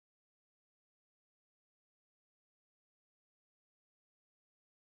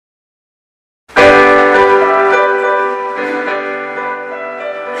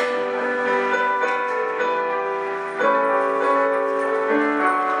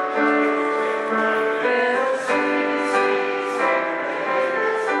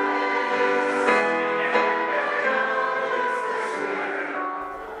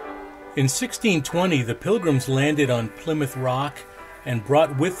In 1620, the Pilgrims landed on Plymouth Rock and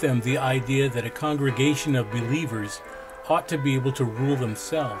brought with them the idea that a congregation of believers ought to be able to rule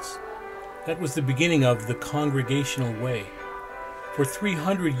themselves. That was the beginning of the Congregational Way. For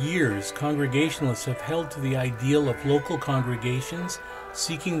 300 years, Congregationalists have held to the ideal of local congregations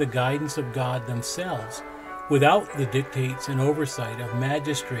seeking the guidance of God themselves, without the dictates and oversight of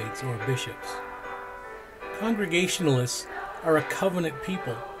magistrates or bishops. Congregationalists are a covenant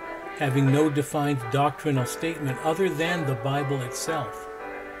people, having no defined doctrinal statement other than the Bible itself.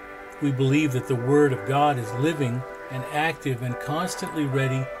 We believe that the Word of God is living and active and constantly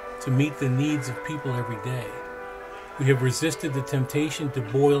ready to meet the needs of people every day. We have resisted the temptation to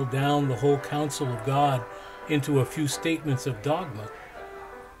boil down the whole counsel of God into a few statements of dogma.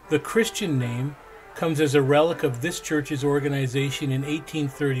 The Christian name comes as a relic of this church's organization in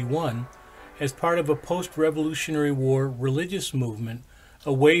 1831 as part of a post-Revolutionary War religious movement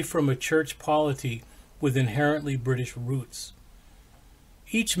away from a church polity with inherently British roots.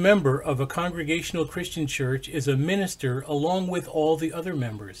 Each member of a Congregational Christian church is a minister along with all the other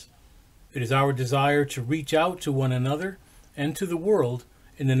members. It is our desire to reach out to one another and to the world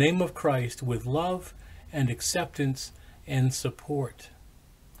in the name of Christ with love and acceptance and support.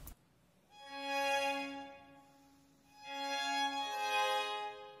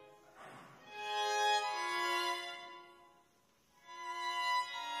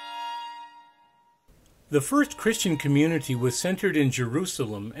 The first Christian community was centered in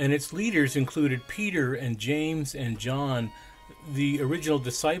Jerusalem, and its leaders included Peter and James and John, the original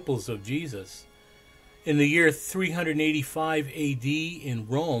disciples of Jesus. In the year 385 AD in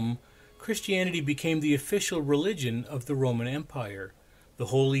Rome, Christianity became the official religion of the Roman Empire. The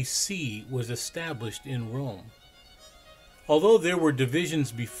Holy See was established in Rome. Although there were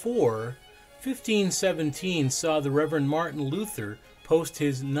divisions before, 1517 saw the Reverend Martin Luther post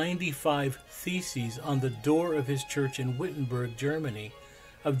his 95 Theses on the door of his church in Wittenberg, Germany,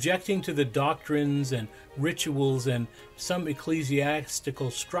 objecting to the doctrines and rituals and some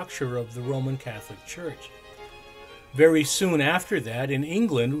ecclesiastical structure of the Roman Catholic Church. Very soon after that, in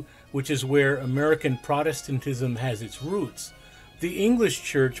England, which is where American Protestantism has its roots, the English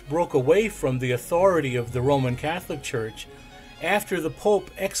Church broke away from the authority of the Roman Catholic Church after the Pope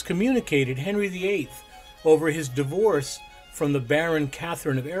excommunicated Henry VIII over his divorce from the Baron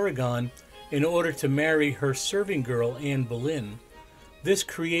Catherine of Aragon in order to marry her serving girl Anne Boleyn. This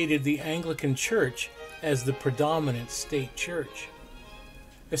created the Anglican Church as the predominant state church.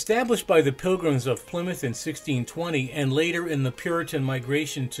 Established by the Pilgrims of Plymouth in 1620 and later in the Puritan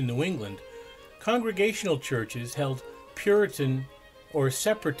migration to New England, Congregational churches held Puritan or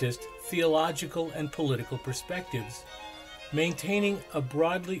separatist theological and political perspectives, maintaining a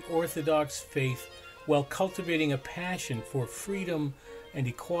broadly orthodox faith while cultivating a passion for freedom and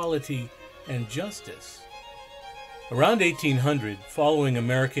equality and justice. Around 1800, following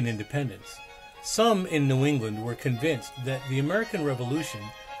American independence, some in New England were convinced that the American Revolution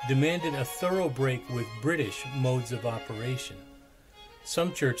demanded a thorough break with British modes of operation.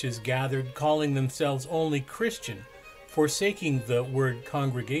 Some churches gathered calling themselves only Christian, forsaking the word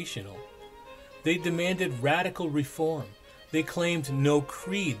congregational. They demanded radical reform. They claimed no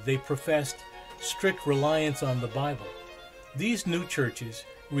creed. They professed strict reliance on the Bible. These new churches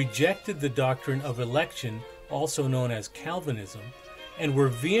rejected the doctrine of election, also known as Calvinism, and were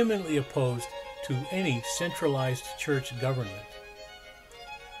vehemently opposed to any centralized church government.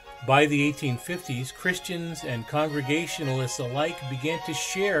 By the 1850s, Christians and Congregationalists alike began to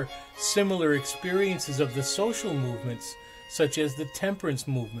share similar experiences of the social movements, such as the temperance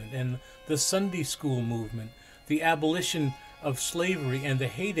movement and the Sunday school movement, the abolition of slavery, and the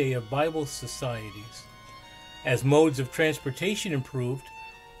heyday of Bible societies. As modes of transportation improved,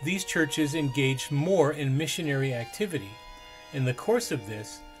 these churches engaged more in missionary activity. In the course of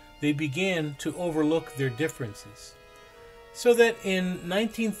this, they began to overlook their differences. So that in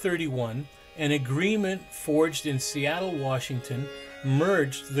 1931, an agreement forged in Seattle, Washington,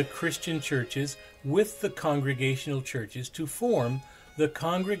 merged the Christian churches with the Congregational churches to form the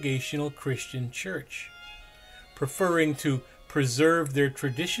Congregational Christian Church. Preferring to preserve their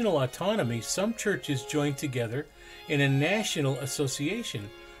traditional autonomy, some churches joined together in a national association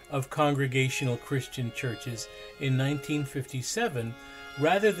of Congregational Christian churches in 1957,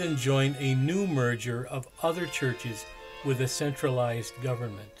 rather than join a new merger of other churches with a centralized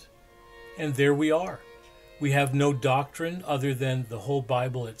government. And there we are. We have no doctrine other than the whole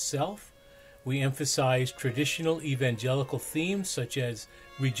Bible itself. We emphasize traditional evangelical themes such as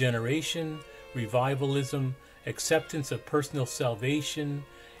regeneration, revivalism, acceptance of personal salvation,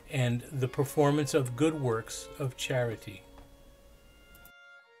 and the performance of good works of charity.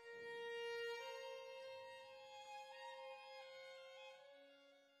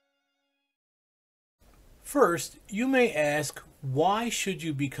 First, you may ask, why should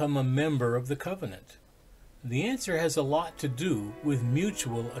you become a member of the covenant? The answer has a lot to do with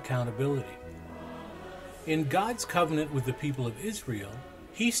mutual accountability. In God's covenant with the people of Israel,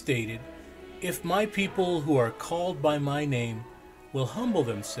 He stated, "If my people who are called by my name will humble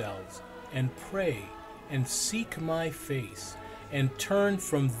themselves and pray and seek my face and turn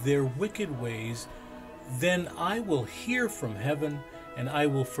from their wicked ways, then I will hear from heaven and I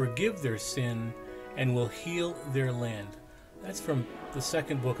will forgive their sin and will heal their land." That's from the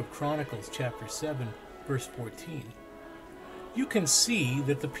second book of Chronicles, chapter 7, verse 14. You can see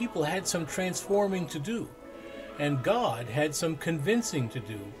that the people had some transforming to do, and God had some convincing to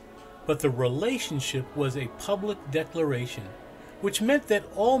do, but the relationship was a public declaration, which meant that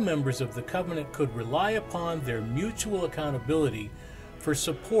all members of the covenant could rely upon their mutual accountability for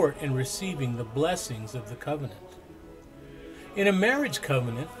support in receiving the blessings of the covenant. In a marriage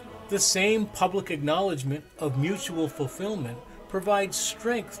covenant, the same public acknowledgement of mutual fulfillment provides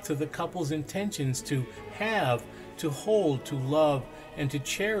strength to the couple's intentions to have, to hold, to love, and to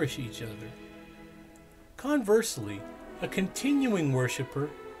cherish each other. Conversely, a continuing worshiper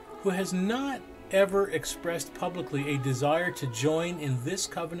who has not ever expressed publicly a desire to join in this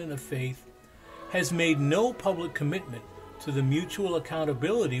covenant of faith has made no public commitment to the mutual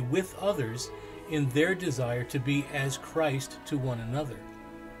accountability with others in their desire to be as Christ to one another.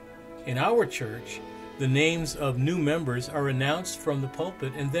 In our church, the names of new members are announced from the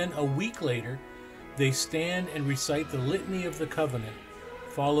pulpit, and then a week later, they stand and recite the litany of the covenant,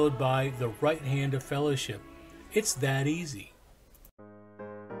 followed by the right hand of fellowship. It's that easy.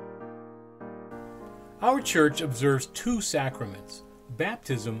 Our church observes two sacraments,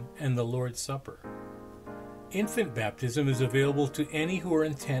 baptism and the Lord's Supper. Infant baptism is available to any who are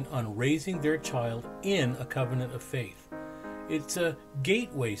intent on raising their child in a covenant of faith. It's a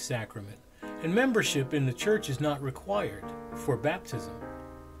gateway sacrament, and membership in the church is not required for baptism.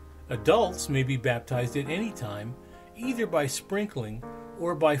 Adults may be baptized at any time, either by sprinkling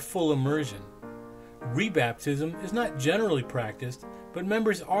or by full immersion. Rebaptism is not generally practiced, but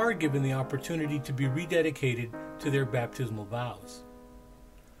members are given the opportunity to be rededicated to their baptismal vows.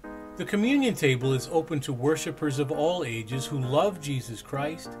 The communion table is open to worshipers of all ages who love Jesus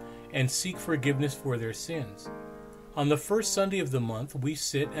Christ and seek forgiveness for their sins. On the first Sunday of the month, we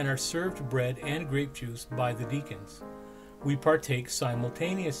sit and are served bread and grape juice by the deacons. We partake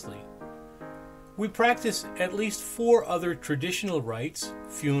simultaneously. We practice at least 4 other traditional rites,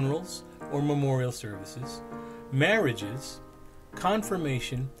 funerals or memorial services, marriages,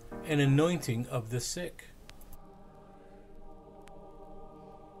 confirmation, and anointing of the sick.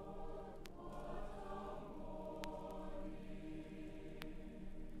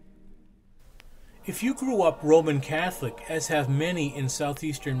 If you grew up Roman Catholic, as have many in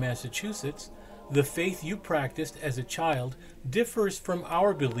southeastern Massachusetts, the faith you practiced as a child differs from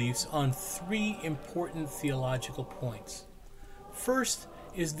our beliefs on 3 important theological points. First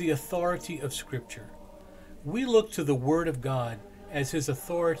is the authority of Scripture. We look to the Word of God as His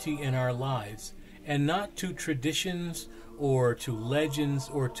authority in our lives, and not to traditions or to legends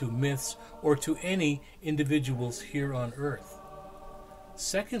or to myths or to any individuals here on earth.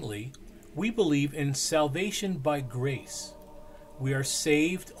 Secondly, we believe in salvation by grace. We are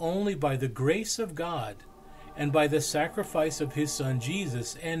saved only by the grace of God and by the sacrifice of His Son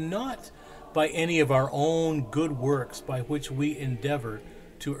Jesus, and not by any of our own good works by which we endeavor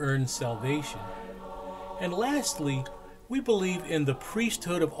to earn salvation. And lastly, we believe in the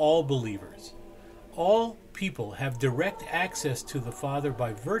priesthood of all believers. All people have direct access to the Father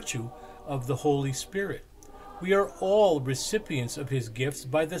by virtue of the Holy Spirit. We are all recipients of His gifts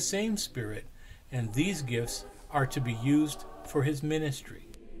by the same Spirit, and these gifts are to be used for His ministry.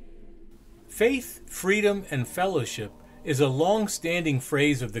 Faith, freedom, and fellowship is a long-standing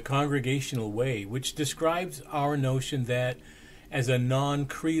phrase of the Congregational Way, which describes our notion that, as a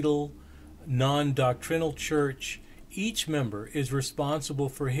non-creedal, non-doctrinal church, each member is responsible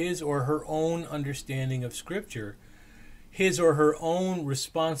for his or her own understanding of Scripture, his or her own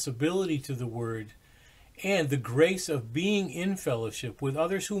responsibility to the Word, and the grace of being in fellowship with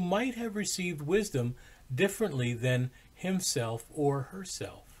others who might have received wisdom differently than himself or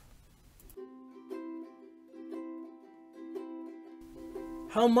herself.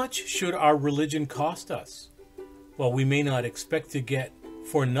 How much should our religion cost us? While we may not expect to get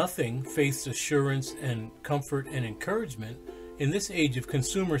for nothing faith's assurance and comfort and encouragement, in this age of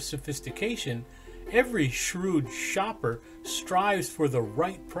consumer sophistication, every shrewd shopper strives for the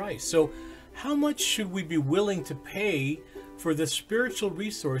right price. So how much should we be willing to pay for the spiritual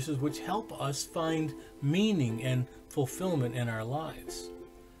resources which help us find meaning and fulfillment in our lives?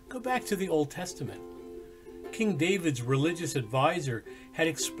 Go back to the Old Testament. King David's religious advisor had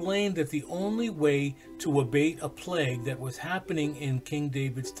explained that the only way to abate a plague that was happening in King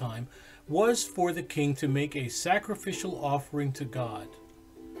David's time was for the king to make a sacrificial offering to God.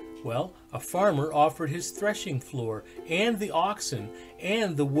 Well, a farmer offered his threshing floor and the oxen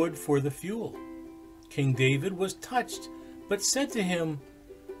and the wood for the fuel. King David was touched, but said to him,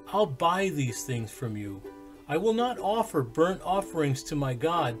 "I'll buy these things from you. I will not offer burnt offerings to my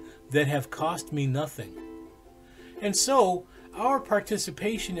God that have cost me nothing." And so, our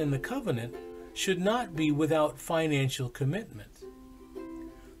participation in the covenant should not be without financial commitment.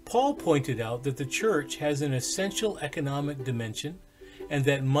 Paul pointed out that the church has an essential economic dimension and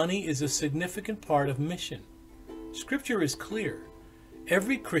that money is a significant part of mission. Scripture is clear.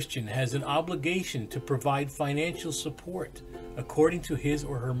 Every Christian has an obligation to provide financial support according to his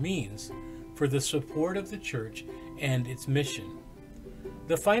or her means for the support of the church and its mission.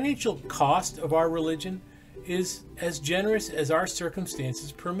 The financial cost of our religion is as generous as our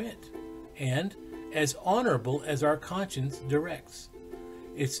circumstances permit and as honorable as our conscience directs.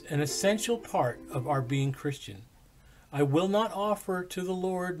 It's an essential part of our being Christian. I will not offer to the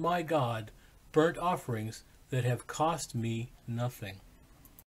Lord my God burnt offerings that have cost me nothing.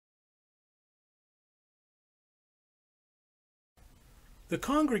 The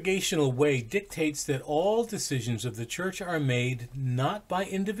congregational way dictates that all decisions of the church are made not by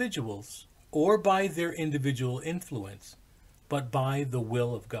individuals or by their individual influence, but by the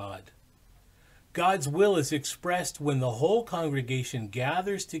will of God. God's will is expressed when the whole congregation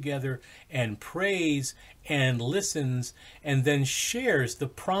gathers together and prays and listens and then shares the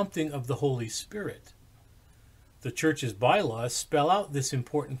prompting of the Holy Spirit. The church's bylaws spell out this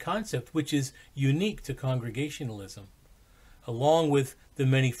important concept, which is unique to congregationalism, along with the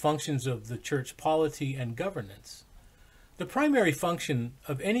many functions of the church polity and governance. The primary function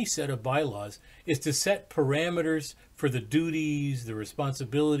of any set of bylaws is to set parameters for the duties, the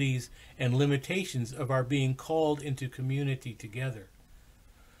responsibilities, and limitations of our being called into community together.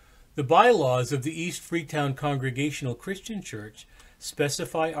 The bylaws of the East Freetown Congregational Christian Church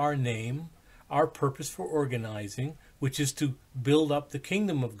specify our name, our purpose for organizing, which is to build up the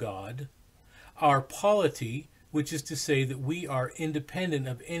kingdom of God, our polity, which is to say that we are independent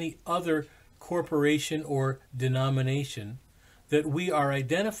of any other corporation or denomination, that we are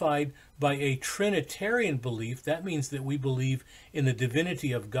identified by a Trinitarian belief. That means that we believe in the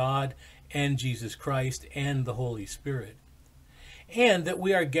divinity of God and Jesus Christ and the Holy Spirit, and that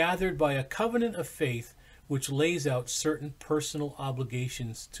we are gathered by a covenant of faith which lays out certain personal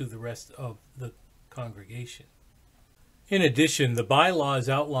obligations to the rest of the congregation. In addition, the bylaws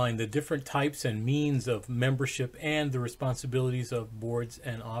outline the different types and means of membership and the responsibilities of boards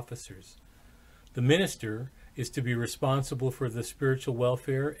and officers. The minister is to be responsible for the spiritual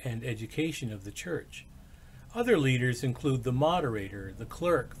welfare and education of the church. Other leaders include the moderator, the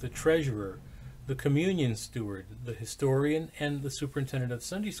clerk, the treasurer, the communion steward, the historian, and the superintendent of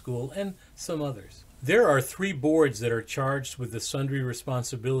Sunday school, and some others. There are 3 boards that are charged with the sundry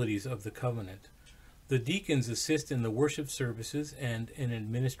responsibilities of the covenant. The deacons assist in the worship services and in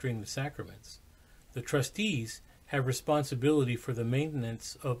administering the sacraments. The trustees have responsibility for the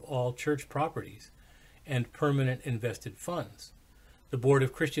maintenance of all church properties and permanent invested funds. The Board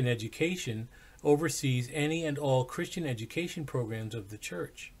of Christian Education oversees any and all Christian education programs of the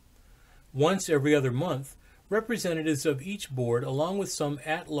church. Once every other month, representatives of each board, along with some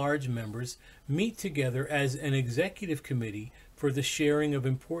at-large members, meet together as an executive committee for the sharing of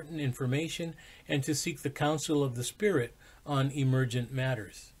important information and to seek the counsel of the Spirit on emergent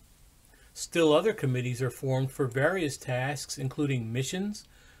matters. Still other committees are formed for various tasks, including missions,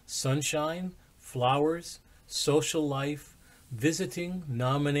 sunshine, flowers, social life, visiting,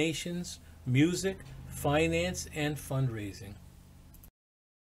 nominations, music, finance, and fundraising.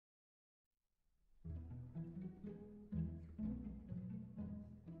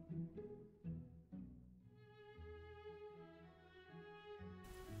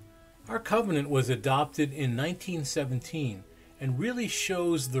 Our covenant was adopted in 1917 and really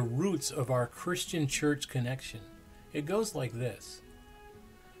shows the roots of our Christian church connection. It goes like this.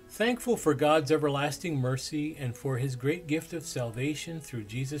 Thankful for God's everlasting mercy and for his great gift of salvation through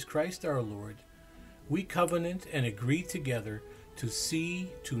Jesus Christ our Lord, we covenant and agree together to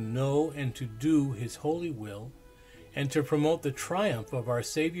see, to know, and to do his holy will, and to promote the triumph of our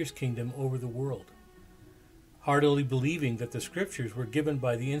Savior's kingdom over the world. Heartily believing that the Scriptures were given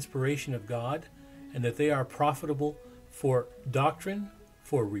by the inspiration of God, and that they are profitable for doctrine,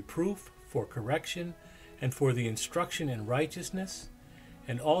 for reproof, for correction, and for the instruction in righteousness,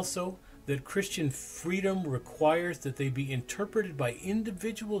 and also that Christian freedom requires that they be interpreted by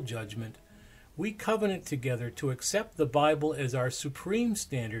individual judgment, we covenant together to accept the Bible as our supreme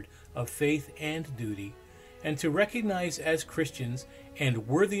standard of faith and duty, and to recognize as Christians and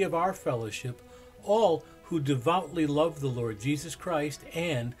worthy of our fellowship all who devoutly love the Lord Jesus Christ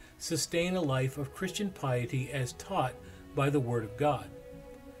and sustain a life of Christian piety as taught by the Word of God.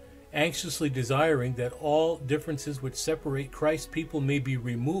 Anxiously desiring that all differences which separate Christ's people may be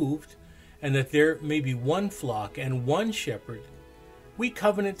removed, and that there may be one flock and one shepherd, we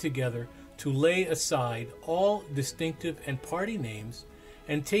covenant together to lay aside all distinctive and party names,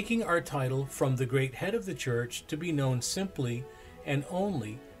 and taking our title from the great head of the church to be known simply and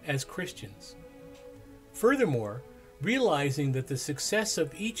only as Christians. Furthermore, realizing that the success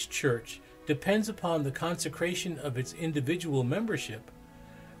of each church depends upon the consecration of its individual membership,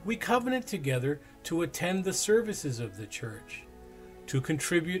 we covenant together to attend the services of the church, to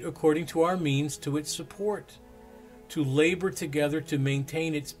contribute according to our means to its support, to labor together to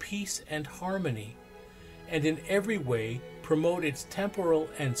maintain its peace and harmony, and in every way promote its temporal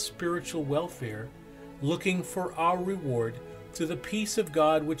and spiritual welfare, looking for our reward to the peace of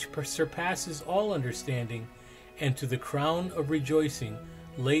God which surpasses all understanding, and to the crown of rejoicing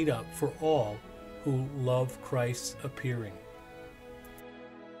laid up for all who love Christ's appearing.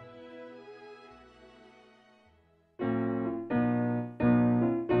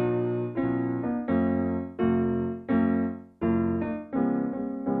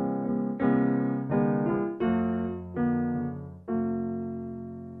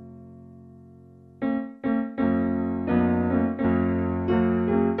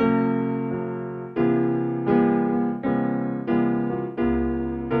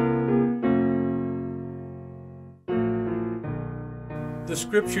 The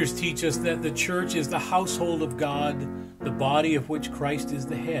Scriptures teach us that the church is the household of God, the body of which Christ is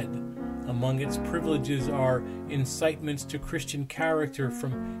the head. Among its privileges are incitements to Christian character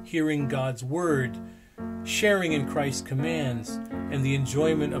from hearing God's word, sharing in Christ's commands, and the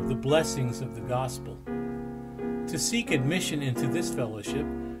enjoyment of the blessings of the gospel. To seek admission into this fellowship,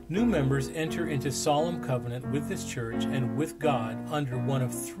 new members enter into solemn covenant with this church and with God under one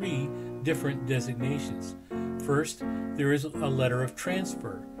of three different designations. First, there is a letter of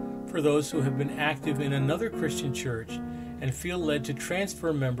transfer for those who have been active in another Christian church and feel led to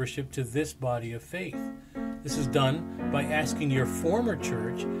transfer membership to this body of faith. This is done by asking your former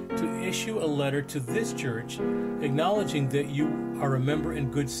church to issue a letter to this church acknowledging that you are a member in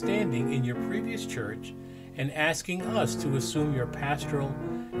good standing in your previous church and asking us to assume your pastoral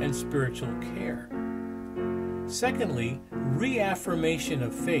and spiritual care. Secondly, reaffirmation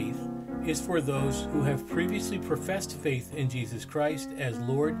of faith is for those who have previously professed faith in Jesus Christ as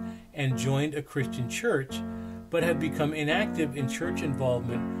Lord and joined a Christian church, but have become inactive in church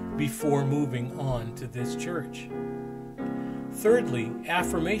involvement before moving on to this church. Thirdly,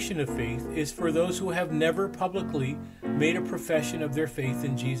 affirmation of faith is for those who have never publicly made a profession of their faith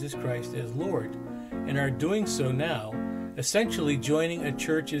in Jesus Christ as Lord, and are doing so now, essentially joining a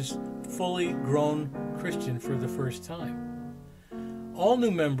church's fully grown Christian for the first time. All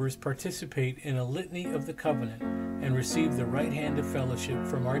new members participate in a litany of the covenant and receive the right hand of fellowship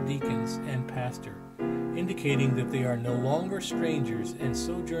from our deacons and pastor, indicating that they are no longer strangers and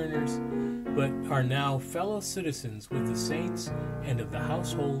sojourners, but are now fellow citizens with the saints and of the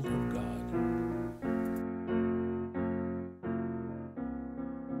household of God.